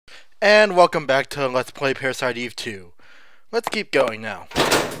And welcome back to Let's Play Parasite Eve 2. Let's keep going now.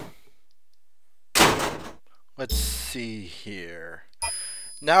 Let's see here.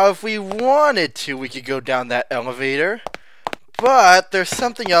 Now if we wanted to, we could go down that elevator. But there's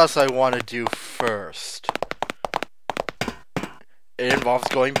something else I want to do first. It involves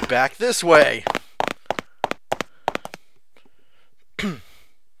going back this way.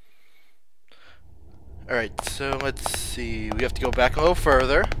 Alright, so let's see. We have to go back a little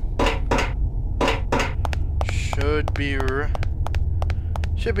further. Should be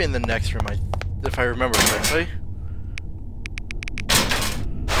in the next room, if I remember correctly.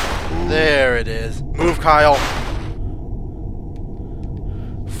 There it is. Move, Kyle.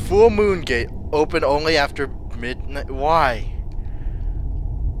 Full moon gate. Open only after midnight. Why?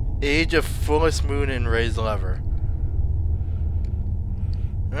 Age of fullest moon and raised lever.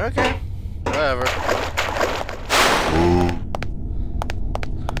 Okay. Whatever.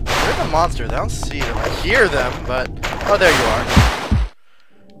 Where's the monster? I don't see them. I hear them, but... Oh, there you are.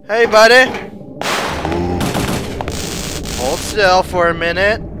 Hey, buddy. Hold still for a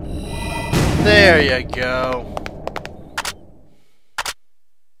minute. There you go.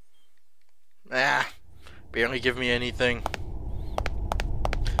 Ah. Barely give me anything.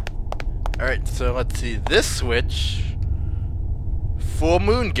 Alright, so let's see. This switch... Full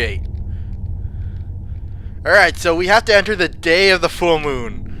moon gate. Alright, so we have to enter the day of the full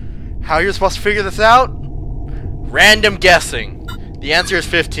moon. How you're supposed to figure this out? Random guessing. The answer is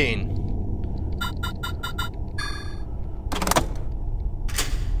 15.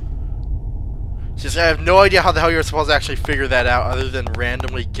 Just I have no idea how the hell you're supposed to actually figure that out other than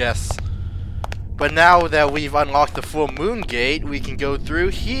randomly guess. But now that we've unlocked the full moon gate, we can go through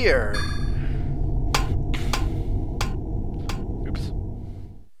here.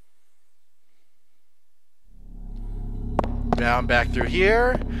 Now I'm back through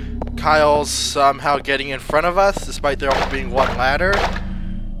here. Kyle's somehow getting in front of us, despite there only being one ladder.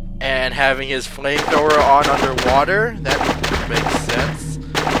 And having his flamethrower on underwater. That makes sense.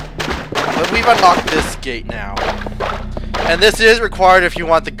 But we've unlocked this gate now. And this is required if you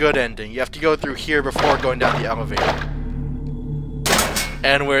want the good ending. You have to go through here before going down the elevator.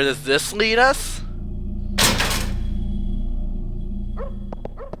 And where does this lead us?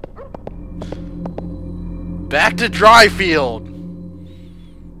 Back to Dryfield.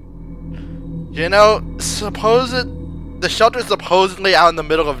 You know, the shelter's supposedly out in the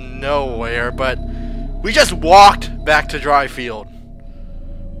middle of nowhere, but we just walked back to Dryfield.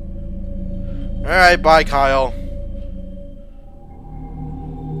 Alright, bye, Kyle.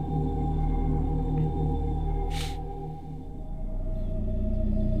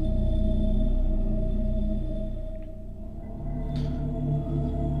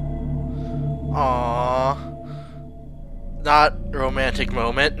 Aww. Not romantic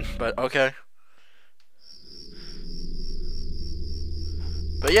moment, but okay.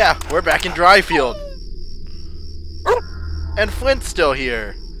 But yeah, we're back in Dryfield. And Flint's still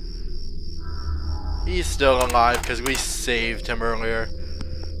here. He's still alive because we saved him earlier.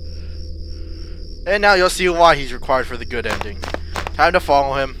 And now you'll see why he's required for the good ending. Time to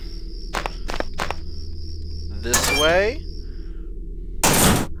follow him. This way.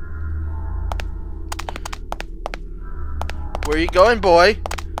 Where you going, boy?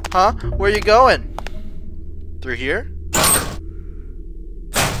 Huh? Where you going? Through here?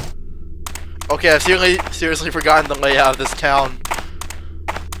 Okay, I've seriously forgotten the layout of this town.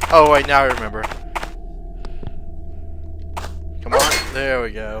 Oh wait, now I remember. Come on, there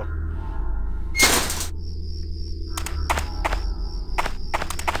we go.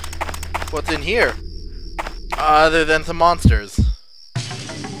 What's in here? Other than some monsters.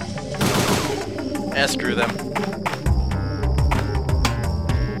 Screw them.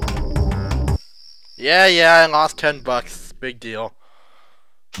 Yeah, I lost $10. Big deal.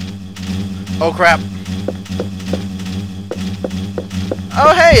 Oh crap.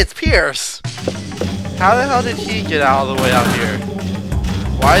 Oh hey, it's Pierce! How the hell did he get all the way out here?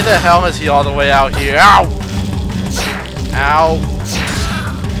 Why the hell is he all the way out here? Ow! Ow!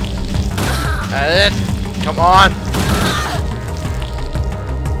 That's it! Come on!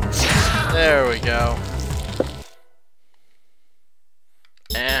 There we go.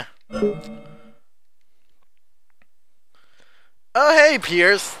 Oh hey,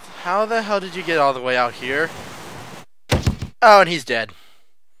 Pierce! How the hell did you get all the way out here? Oh, and he's dead.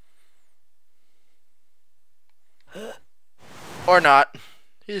 Or not.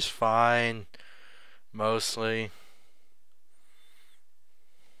 He's fine. Mostly.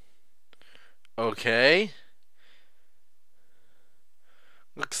 Okay.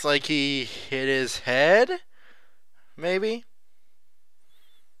 Looks like he hit his head? Maybe?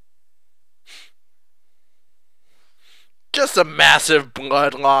 Just a massive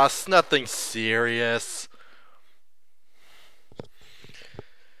blood loss, nothing serious.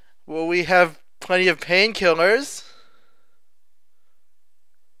 Well, we have plenty of painkillers.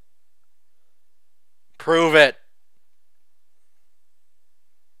 Prove it.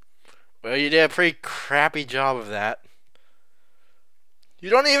 Well, you did a pretty crappy job of that. You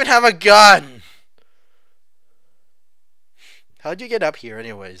don't even have a gun! How'd you get up here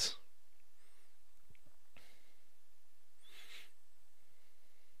anyways?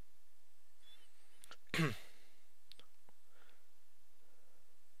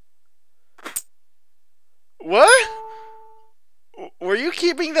 What? Were you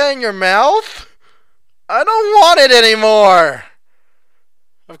keeping that in your mouth? I don't want it anymore!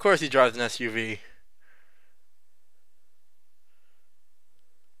 Of course he drives an SUV.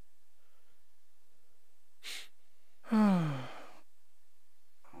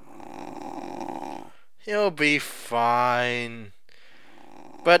 He'll be fine.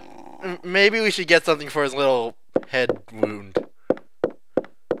 But maybe we should get something for his little head wound.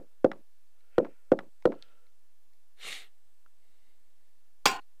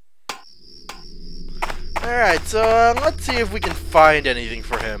 Alright, so let's see if we can find anything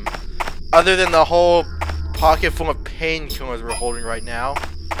for him. Other than the whole pocket full of painkillers we're holding right now.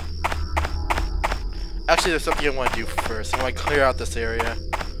 Actually, there's something I want to do first. I want to clear out this area.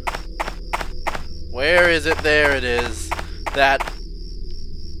 Where is it? There it is. That...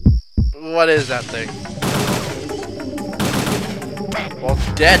 What is that thing? Well,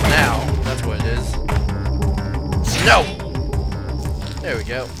 it's dead now. That's what it is. No! There we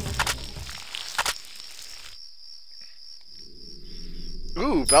go.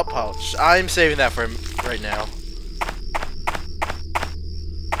 Ooh, belt pouch. I'm saving that for him right now.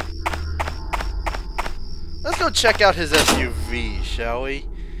 Let's go check out his SUV, shall we?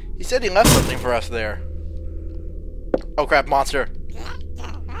 He said he left something for us there. Oh crap, monster.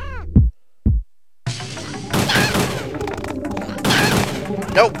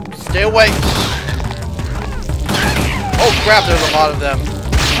 Nope, stay away. Oh crap, there's a lot of them.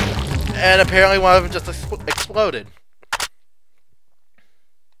 And apparently one of them just exploded.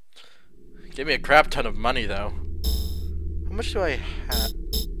 Give me a crap ton of money though. How much do I have?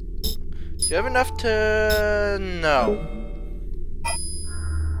 Do you have enough to... No.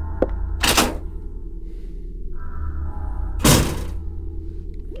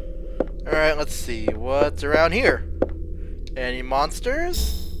 Alright, let's see. What's around here? Any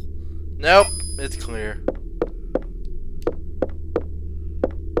monsters? Nope, it's clear.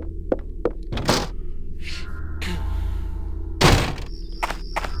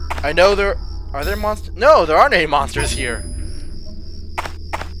 I know there... Are there monsters? No, there aren't any monsters here.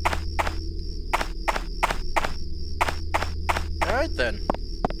 Alright then.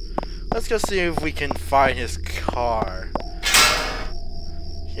 Let's go see if we can find his car.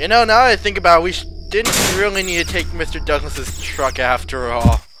 You know, now that I think about it, we didn't really need to take Mr. Douglas's truck after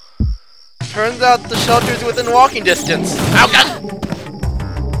all. Turns out the shelter's within walking distance. Ow, God!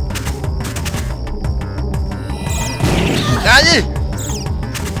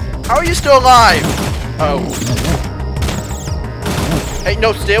 How are you still alive? Oh. Hey,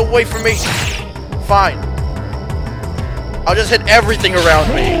 no, stay away from me. Fine. I'll just hit everything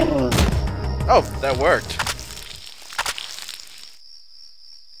around me. Oh, that worked.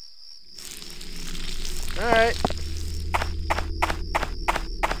 Alright.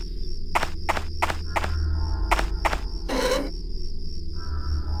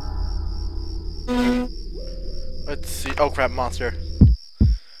 Let's see. Oh crap, monster.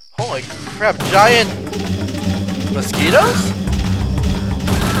 Holy crap, giant mosquitoes?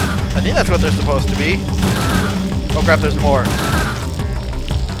 I think that's what they're supposed to be. Oh crap, there's more.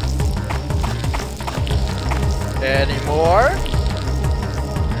 Any more?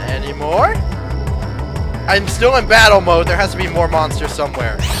 Any more? I'm still in battle mode. There has to be more monsters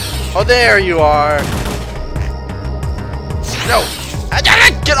somewhere. Oh, there you are. No.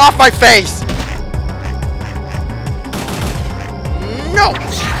 Get off my face. No.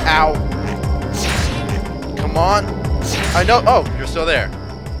 Ow. Come on. I know. Oh, you're still there.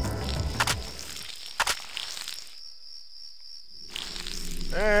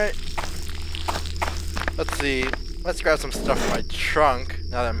 Alright. Let's see. Let's grab some stuff from my trunk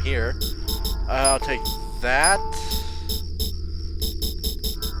now that I'm here. I'll take that.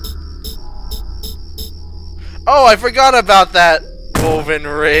 Oh, I forgot about that woven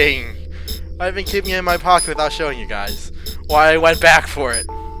ring. I've been keeping it in my pocket without showing you guys. Why I went back for it.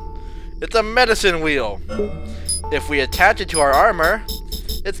 It's a medicine wheel. If we attach it to our armor,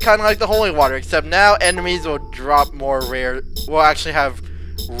 it's kind of like the holy water, except now enemies will drop more rare... We'll actually have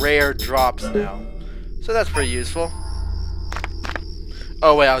rare drops now. So that's pretty useful.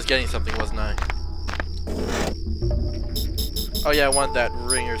 Oh wait, I was getting something, wasn't I? Oh yeah, I want that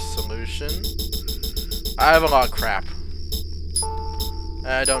ringer solution. I have a lot of crap.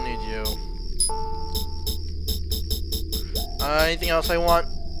 I don't need you. Anything else I want?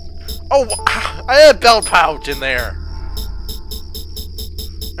 Oh, I had a belt pouch in there.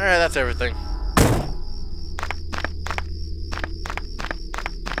 Alright, that's everything.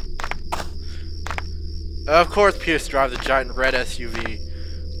 Of course, Pierce drives the giant red SUV.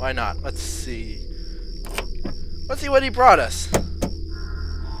 Why not? Let's see. Let's see what he brought us.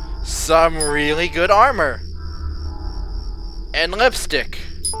 Some really good armor. And lipstick.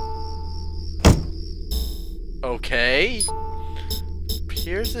 Okay.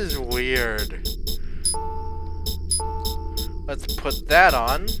 Pierce is weird. Let's put that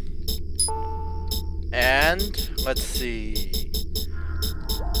on. And let's see.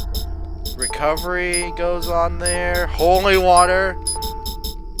 Recovery goes on there. Holy water.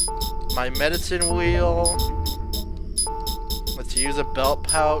 My medicine wheel. Let's use a belt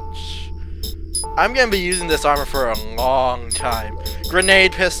pouch. I'm gonna be using this armor for a long time.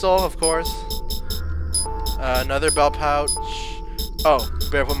 Grenade pistol, of course. Another belt pouch. Oh,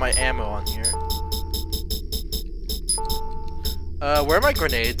 better put my ammo on here. Where are my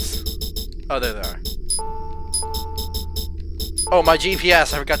grenades? Oh, there they are. Oh, my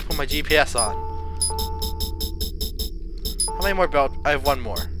GPS. I forgot to put my GPS on. How many more belt? I have one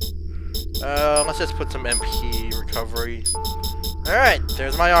more. Let's just put some MP recovery. Alright,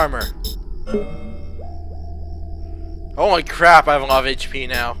 there's my armor. Holy crap, I have a lot of HP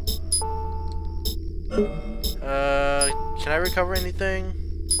now. Can I recover anything?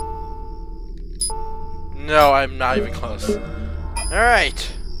 No, I'm not even close.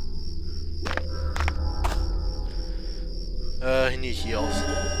 Alright. He needs heals.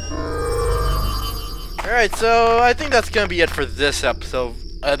 Alright, so I think that's gonna be it for this episode.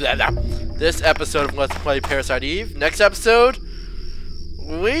 This episode of Let's Play Parasite Eve. Next episode,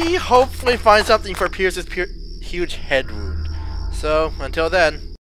 we hopefully find something for Pierce's huge head wound. So, until then,